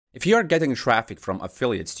If you are getting traffic from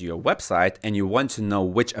affiliates to your website and you want to know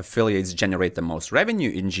which affiliates generate the most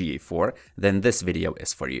revenue in GA4, then this video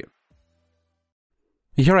is for you.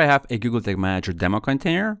 Here I have a Google Tag Manager demo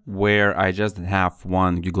container where I just have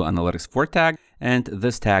one Google Analytics 4 tag, and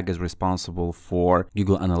this tag is responsible for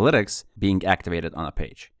Google Analytics being activated on a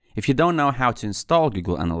page. If you don't know how to install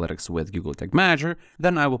Google Analytics with Google Tag Manager,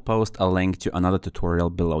 then I will post a link to another tutorial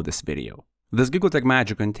below this video. This Google Tag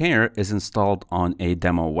Manager container is installed on a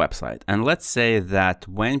demo website. And let's say that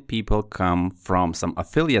when people come from some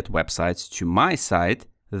affiliate websites to my site,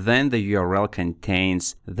 then the URL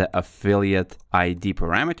contains the affiliate ID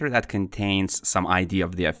parameter that contains some ID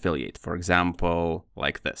of the affiliate, for example,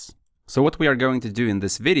 like this. So what we are going to do in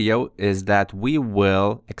this video is that we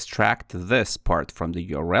will extract this part from the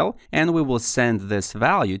URL and we will send this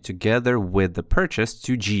value together with the purchase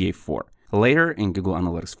to GA4. Later in Google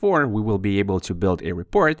Analytics 4, we will be able to build a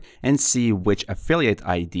report and see which affiliate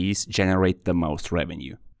IDs generate the most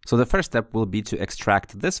revenue. So the first step will be to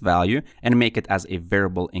extract this value and make it as a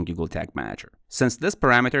variable in Google Tag Manager. Since this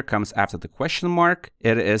parameter comes after the question mark,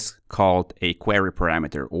 it is called a query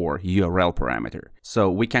parameter or URL parameter. So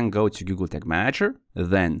we can go to Google Tag Manager,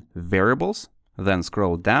 then Variables, then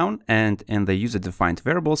scroll down and in the user-defined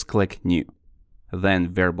variables, click New. Then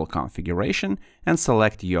Variable Configuration and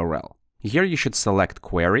select URL. Here you should select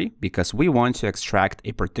query because we want to extract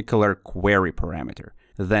a particular query parameter.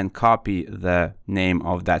 Then copy the name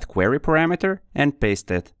of that query parameter and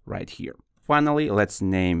paste it right here. Finally, let's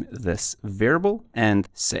name this variable and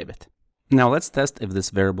save it. Now let's test if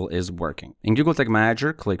this variable is working. In Google Tag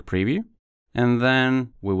Manager, click Preview, and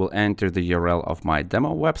then we will enter the URL of my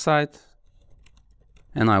demo website.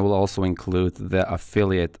 And I will also include the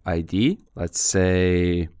affiliate ID, let's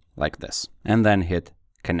say like this, and then hit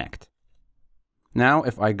Connect. Now,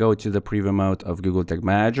 if I go to the preview mode of Google Tag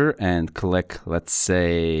Manager and click, let's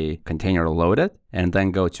say, container loaded, and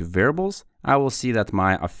then go to variables, I will see that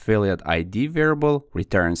my affiliate ID variable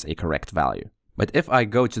returns a correct value. But if I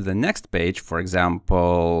go to the next page, for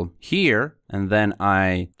example, here, and then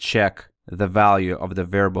I check the value of the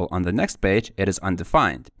variable on the next page, it is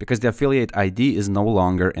undefined because the affiliate ID is no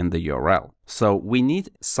longer in the URL. So we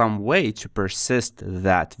need some way to persist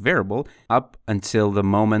that variable up until the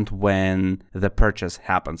moment when the purchase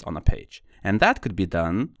happens on a page. And that could be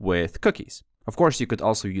done with cookies. Of course, you could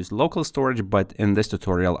also use local storage, but in this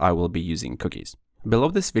tutorial, I will be using cookies.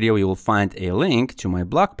 Below this video, you will find a link to my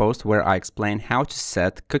blog post where I explain how to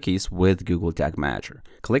set cookies with Google Tag Manager.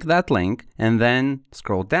 Click that link and then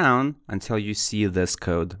scroll down until you see this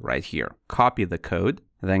code right here. Copy the code,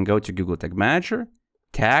 then go to Google Tag Manager,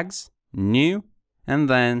 Tags, New, and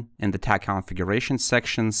then in the tag configuration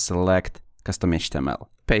section, select Custom HTML.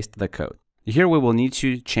 Paste the code. Here we will need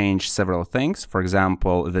to change several things. For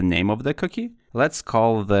example, the name of the cookie. Let's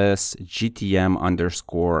call this GTM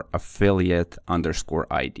underscore affiliate underscore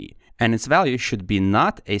ID. And its value should be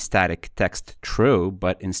not a static text true,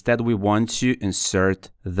 but instead we want to insert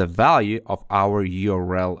the value of our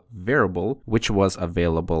URL variable, which was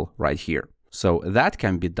available right here. So that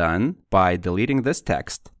can be done by deleting this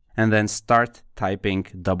text and then start typing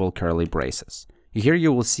double curly braces. Here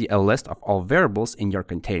you will see a list of all variables in your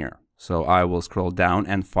container. So I will scroll down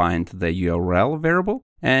and find the URL variable.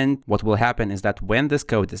 And what will happen is that when this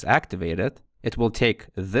code is activated, it will take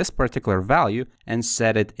this particular value and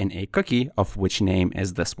set it in a cookie of which name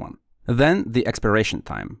is this one. Then the expiration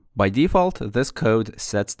time. By default, this code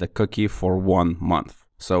sets the cookie for 1 month.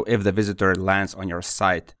 So if the visitor lands on your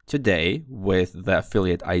site today with the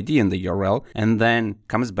affiliate ID in the URL and then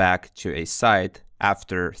comes back to a site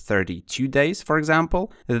after 32 days, for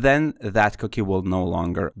example, then that cookie will no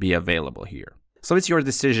longer be available here. So it's your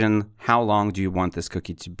decision how long do you want this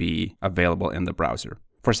cookie to be available in the browser.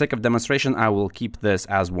 For sake of demonstration, I will keep this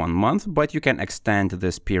as 1 month, but you can extend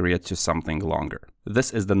this period to something longer.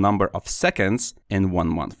 This is the number of seconds in 1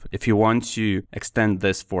 month. If you want to extend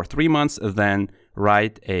this for 3 months, then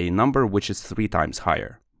write a number which is 3 times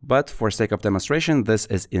higher. But for sake of demonstration, this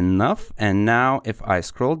is enough. And now if I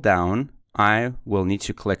scroll down, I will need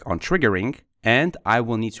to click on triggering and I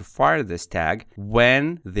will need to fire this tag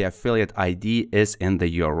when the affiliate ID is in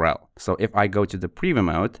the URL. So if I go to the preview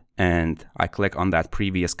mode and I click on that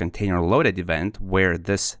previous container loaded event where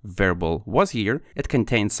this variable was here, it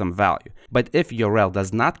contains some value. But if URL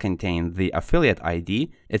does not contain the affiliate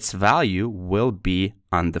ID, its value will be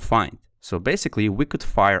undefined. So basically we could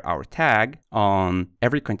fire our tag on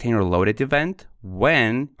every container loaded event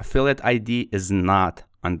when affiliate ID is not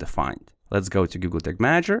undefined. Let's go to Google Tag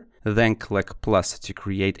Manager, then click plus to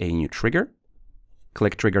create a new trigger.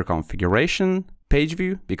 Click Trigger Configuration, Page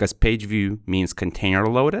View, because Page View means container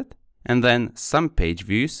loaded. and then some page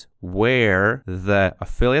views where the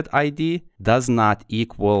affiliate ID does not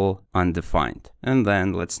equal undefined. And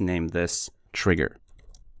then let's name this trigger.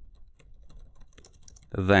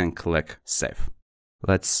 Then click Save.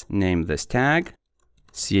 Let's name this tag.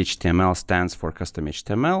 CHTML stands for custom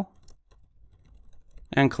HTML.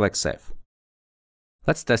 And click Save.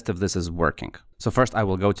 Let's test if this is working. So first I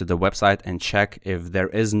will go to the website and check if there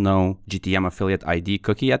is no GTM affiliate ID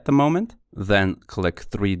cookie at the moment. Then click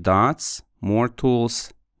 3 dots, More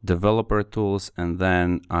Tools, Developer Tools, and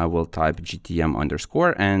then I will type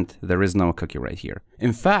GTM_, and there is no cookie right here.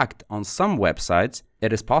 In fact, on some websites,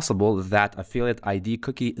 it is possible that affiliate ID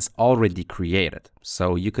cookie is already created.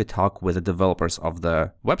 So you could talk with the developers of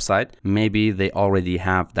the website. Maybe they already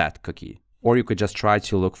have that cookie. Or you could just try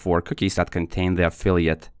to look for cookies that contain the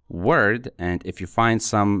affiliate word, and if you find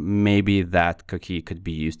some, maybe that cookie could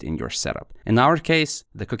be used in your setup. In our case,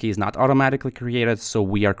 the cookie is not automatically created, so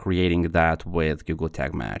we are creating that with Google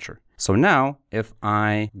Tag Manager. So now, if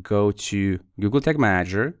I go to Google Tag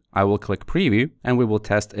Manager, I will click Preview, and we will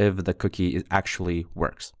test if the cookie actually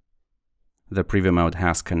works. The preview mode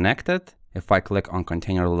has connected. If I click on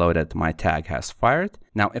Container Loaded, my tag has fired.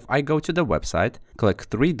 Now, if I go to the website, click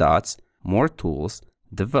 3 dots, More Tools,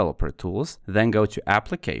 Developer Tools, then go to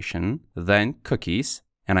Application, then Cookies,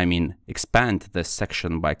 and I mean expand this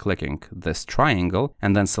section by clicking this triangle,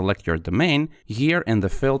 and then select your domain. Here in the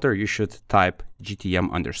filter, you should type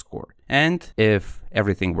GTM_. And if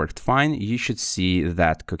everything worked fine, you should see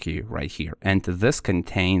that cookie right here. And this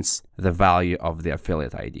contains the value of the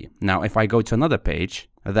affiliate ID. Now, if I go to another page,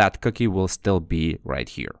 that cookie will still be right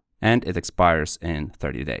here, and it expires in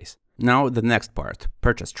 30 days. Now, the next part,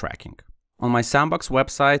 purchase tracking. On my Sandbox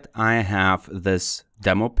website, I have this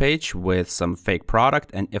demo page with some fake product,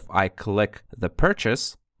 and if I click the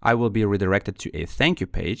purchase, I will be redirected to a thank you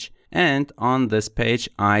page, and on this page,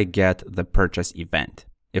 I get the purchase event.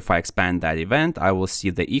 If I expand that event, I will see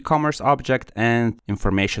the e-commerce object and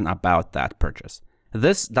information about that purchase.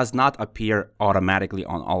 This does not appear automatically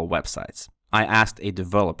on all websites. I asked a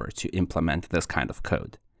developer to implement this kind of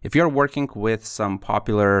code. If you're working with some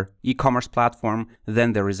popular e-commerce platform,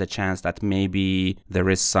 then there is a chance that maybe there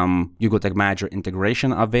is some Google Tag Manager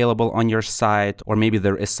integration available on your site, or maybe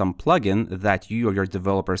there is some plugin that you or your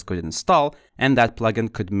developers could install, and that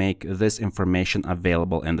plugin could make this information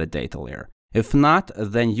available in the data layer. If not,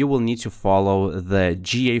 then you will need to follow the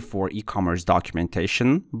GA4 e-commerce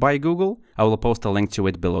documentation by Google. I will post a link to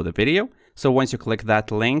it below the video. So once you click that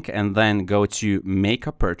link and then go to Make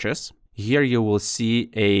a Purchase, here you will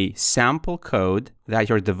see a sample code that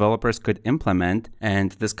your developers could implement,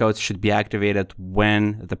 and this code should be activated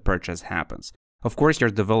when the purchase happens. Of course, your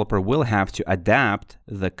developer will have to adapt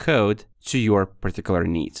the code to your particular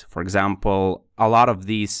needs. For example, a lot of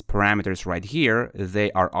these parameters right here,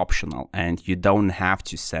 they are optional and you don't have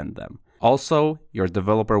to send them. Also, your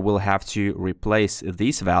developer will have to replace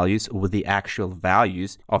these values with the actual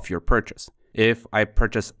values of your purchase. If I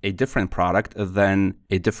purchase a different product, then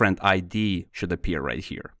a different ID should appear right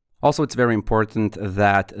here. Also, it's very important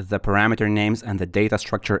that the parameter names and the data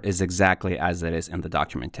structure is exactly as it is in the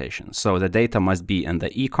documentation. So the data must be in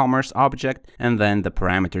the e-commerce object, and then the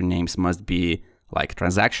parameter names must be like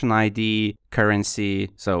transaction ID,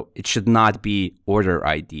 currency. So it should not be order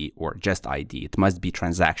ID or just ID. It must be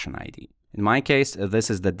transaction ID. In my case, this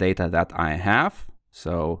is the data that I have.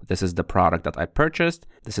 So this is the product that I purchased.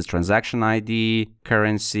 This is transaction ID,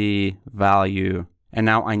 currency, value. And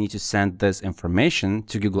now I need to send this information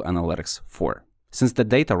to Google Analytics 4. Since the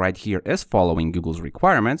data right here is following Google's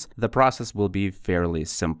requirements, the process will be fairly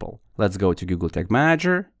simple. Let's go to Google Tag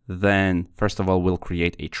Manager. Then first of all, we'll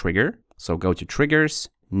create a trigger. So go to Triggers,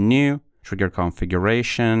 New, Trigger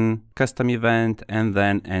Configuration, Custom Event, and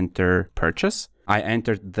then enter Purchase. I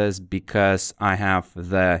entered this because I have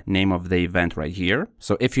the name of the event right here.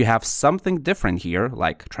 So if you have something different here,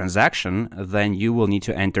 like transaction, then you will need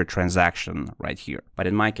to enter transaction right here. But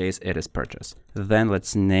in my case, it is purchase. Then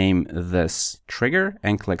let's name this trigger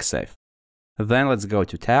and click Save. Then let's go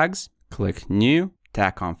to Tags, click New,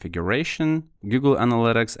 Tag Configuration, Google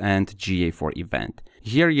Analytics, and GA4 Event.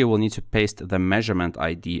 Here you will need to paste the measurement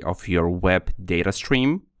ID of your web data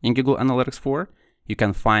stream in Google Analytics 4. You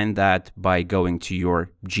can find that by going to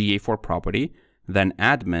your GA4 property, then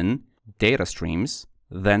admin, data streams,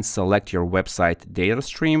 then select your website data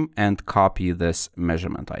stream and copy this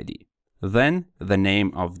measurement ID. Then the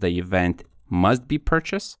name of the event must be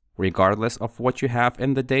purchase, regardless of what you have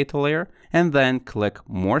in the data layer, and then click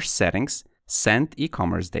More Settings, Send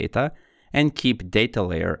e-commerce data, and keep data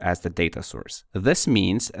layer as the data source. This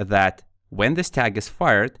means that when this tag is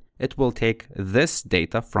fired, it will take this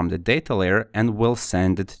data from the data layer and will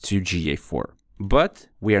send it to GA4. But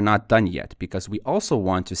we are not done yet because we also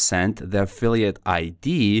want to send the affiliate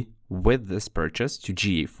ID with this purchase to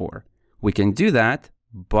GA4. We can do that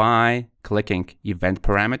by clicking Event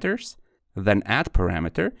Parameters, then Add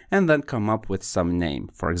Parameter, and then come up with some name.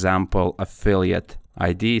 For example, affiliate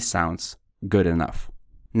ID sounds good enough.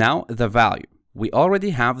 Now the value. We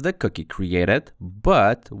already have the cookie created,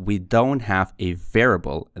 but we don't have a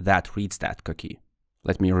variable that reads that cookie.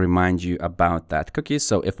 Let me remind you about that cookie.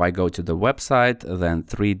 So if I go to the website, then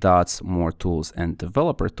 3 dots, more tools and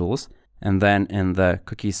developer tools, and then in the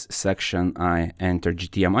cookies section, I enter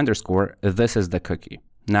GTM underscore, this is the cookie.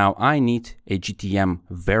 Now I need a GTM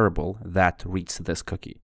variable that reads this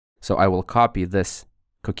cookie. So I will copy this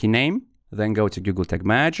cookie name, then go to Google Tag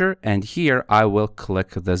Manager, and here I will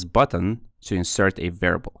click this button to insert a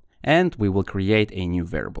variable, and we will create a new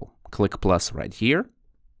variable. Click plus right here,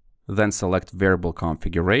 then select variable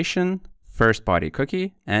configuration, first party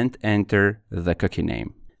cookie, and enter the cookie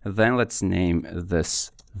name. Then let's name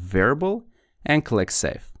this variable and click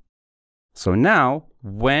save. So now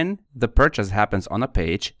when the purchase happens on a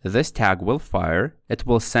page, this tag will fire, it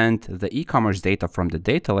will send the e-commerce data from the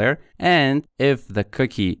data layer, and if the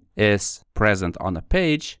cookie is present on a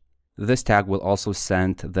page, this tag will also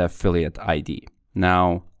send the affiliate ID.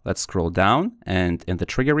 Now let's scroll down and in the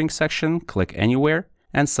triggering section, click anywhere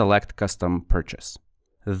and select custom purchase.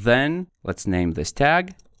 Then let's name this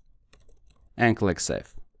tag and click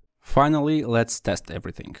save. Finally, let's test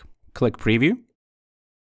everything. Click preview.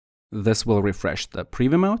 This will refresh the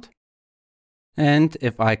preview mode. And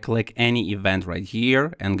if I click any event right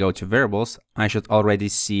here and go to variables, I should already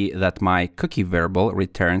see that my cookie variable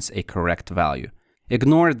returns a correct value.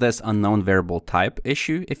 Ignore this unknown variable type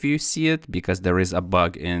issue if you see it, because there is a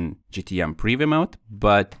bug in GTM preview mode,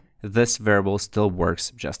 but this variable still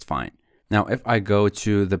works just fine. Now, if I go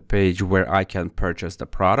to the page where I can purchase the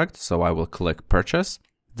product, so I will click purchase.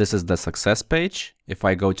 This is the success page. If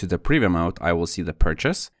I go to the preview mode, I will see the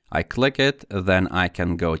purchase. I click it, then I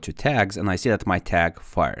can go to tags and I see that my tag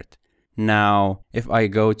fired. Now, if I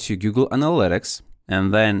go to Google Analytics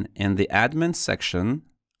and then in the admin section,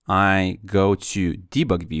 I go to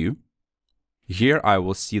debug view. Here I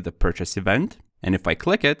will see the purchase event. And if I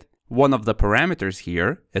click it, one of the parameters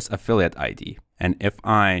here is affiliate ID. And if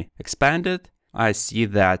I expand it, I see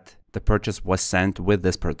that the purchase was sent with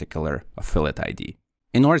this particular affiliate ID.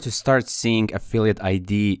 In order to start seeing affiliate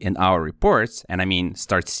ID in our reports, and I mean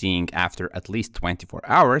start seeing after at least 24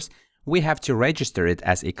 hours, we have to register it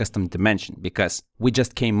as a custom dimension because we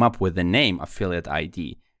just came up with the name affiliate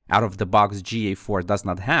ID. Out of the box, GA4 does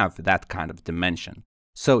not have that kind of dimension.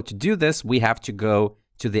 So to do this, we have to go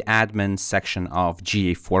to the admin section of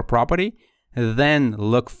GA4 property, then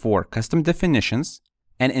look for custom definitions,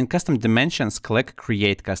 and in custom dimensions, click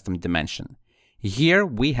create custom dimension. Here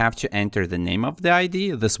we have to enter the name of the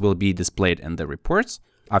ID. This will be displayed in the reports.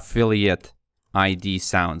 Affiliate ID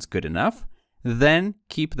sounds good enough. Then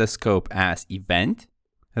keep the scope as event.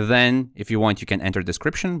 Then if you want, you can enter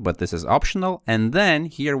description, but this is optional. And then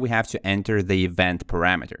here we have to enter the event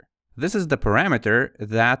parameter. This is the parameter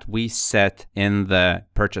that we set in the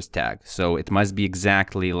purchase tag. So it must be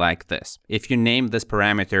exactly like this. If you name this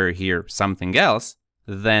parameter here something else,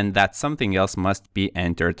 then that something else must be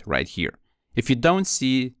entered right here. If you don't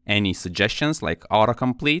see any suggestions like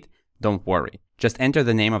autocomplete, don't worry. Just enter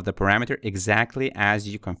the name of the parameter exactly as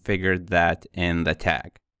you configured that in the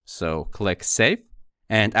tag. So click save.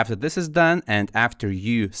 And after this is done, and after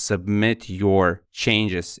you submit your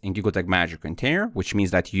changes in Google Tag Manager container, which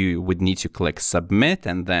means that you would need to click submit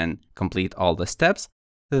and then complete all the steps,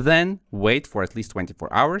 then wait for at least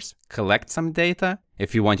 24 hours, collect some data.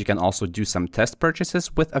 If you want, you can also do some test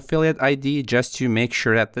purchases with affiliate ID just to make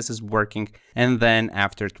sure that this is working. And then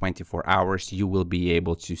after 24 hours, you will be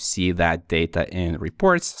able to see that data in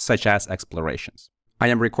reports such as explorations. I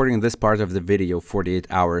am recording this part of the video 48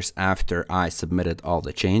 hours after I submitted all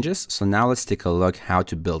the changes. So now let's take a look how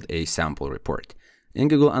to build a sample report. In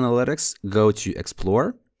Google Analytics, go to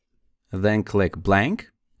Explore, then click blank,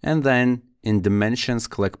 and then in Dimensions,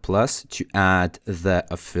 click plus to add the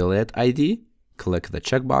affiliate ID. Click the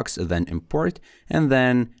checkbox, then import, and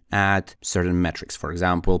then add certain metrics. For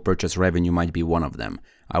example, purchase revenue might be one of them.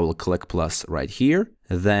 I will click plus right here,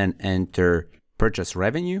 then enter purchase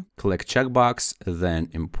revenue, click checkbox, then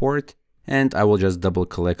import, and I will just double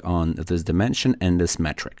click on this dimension and this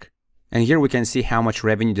metric. And here we can see how much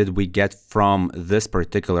revenue did we get from this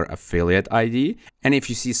particular affiliate ID. And if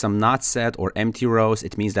you see some not set or empty rows,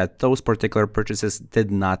 it means that those particular purchases did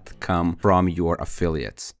not come from your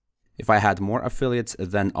affiliates. If I had more affiliates,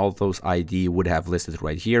 then all those ID would have listed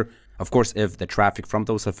right here. Of course, if the traffic from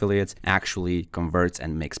those affiliates actually converts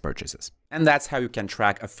and makes purchases. And that's how you can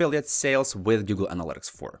track affiliate sales with Google Analytics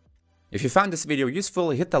 4. If you found this video useful,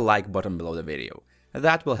 hit the like button below the video.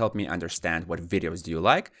 That will help me understand what videos do you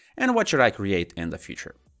like and what should I create in the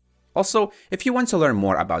future. Also, if you want to learn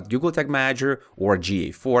more about Google Tag Manager or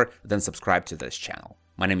GA4, then subscribe to this channel.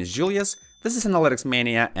 My name is Julius, this is Analytics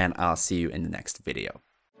Mania, and I'll see you in the next video.